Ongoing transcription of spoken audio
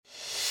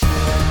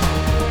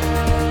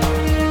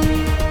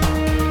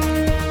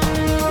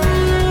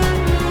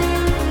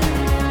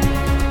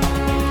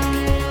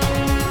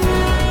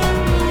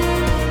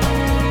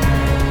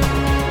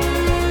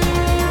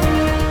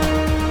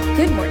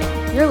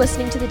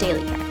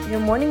Daily Cat,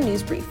 your morning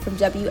news brief from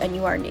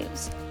WNUR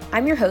News.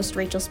 I'm your host,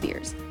 Rachel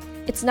Spears.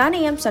 It's 9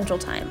 a.m. Central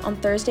Time on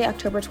Thursday,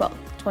 October 12th,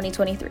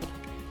 2023.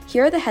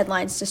 Here are the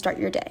headlines to start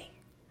your day.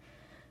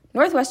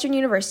 Northwestern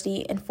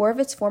University and 4 of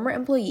its former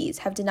employees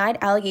have denied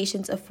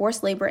allegations of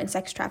forced labor and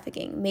sex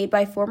trafficking made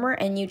by former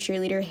NU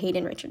cheerleader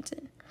Hayden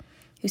Richardson,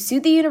 who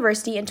sued the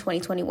university in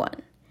 2021.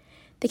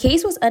 The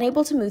case was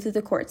unable to move through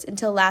the courts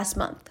until last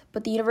month,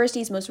 but the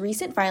university's most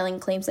recent filing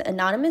claims that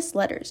anonymous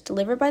letters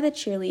delivered by the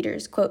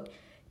cheerleaders, quote,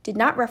 did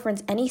not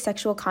reference any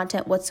sexual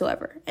content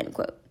whatsoever, end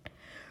quote.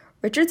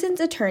 Richardson's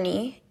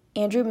attorney,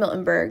 Andrew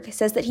Miltenberg,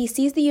 says that he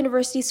sees the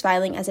university's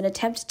filing as an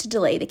attempt to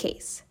delay the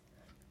case.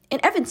 In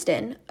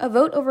Evanston, a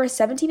vote over a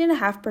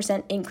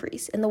 17.5%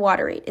 increase in the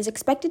water rate is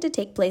expected to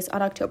take place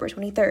on October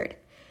 23rd.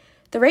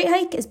 The rate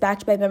hike is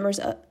backed by members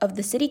of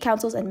the City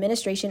Council's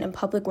Administration and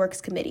Public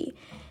Works Committee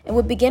and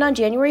would begin on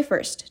January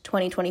 1st,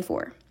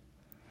 2024.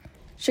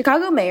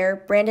 Chicago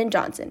Mayor Brandon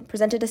Johnson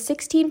presented a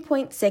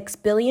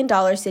 $16.6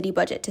 billion city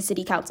budget to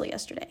City Council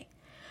yesterday.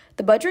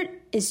 The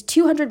budget is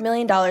 $200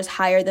 million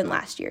higher than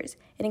last year's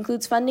and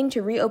includes funding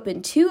to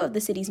reopen 2 of the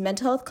city's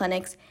mental health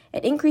clinics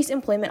and increase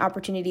employment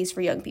opportunities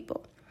for young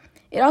people.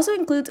 It also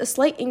includes a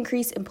slight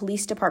increase in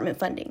police department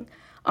funding,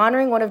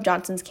 honoring one of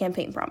Johnson's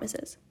campaign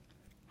promises.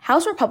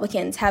 House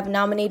Republicans have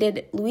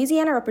nominated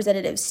Louisiana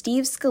Representative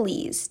Steve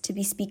Scalise to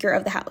be Speaker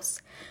of the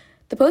House.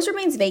 The post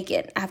remains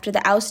vacant after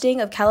the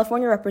ousting of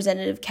California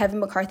Representative Kevin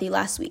McCarthy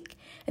last week,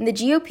 and the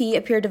GOP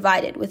appear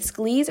divided, with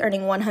Scalise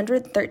earning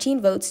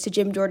 113 votes to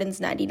Jim Jordan's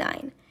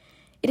 99.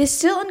 It is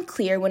still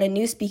unclear when a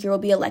new speaker will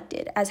be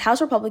elected, as House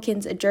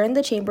Republicans adjourned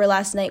the chamber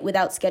last night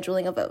without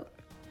scheduling a vote.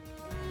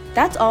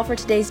 That's all for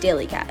today's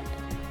Daily Cat.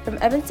 From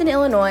Evanston,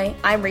 Illinois,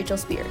 I'm Rachel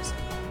Spears.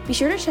 Be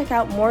sure to check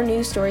out more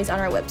news stories on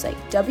our website,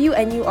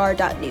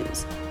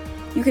 WNUR.news.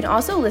 You can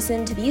also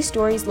listen to these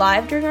stories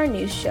live during our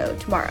news show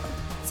tomorrow,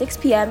 6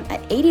 p.m.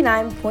 at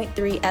 89.3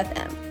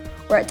 FM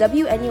or at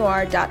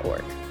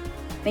WNUR.org.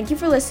 Thank you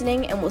for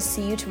listening, and we'll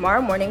see you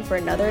tomorrow morning for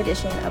another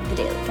edition of the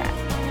Daily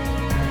Cat.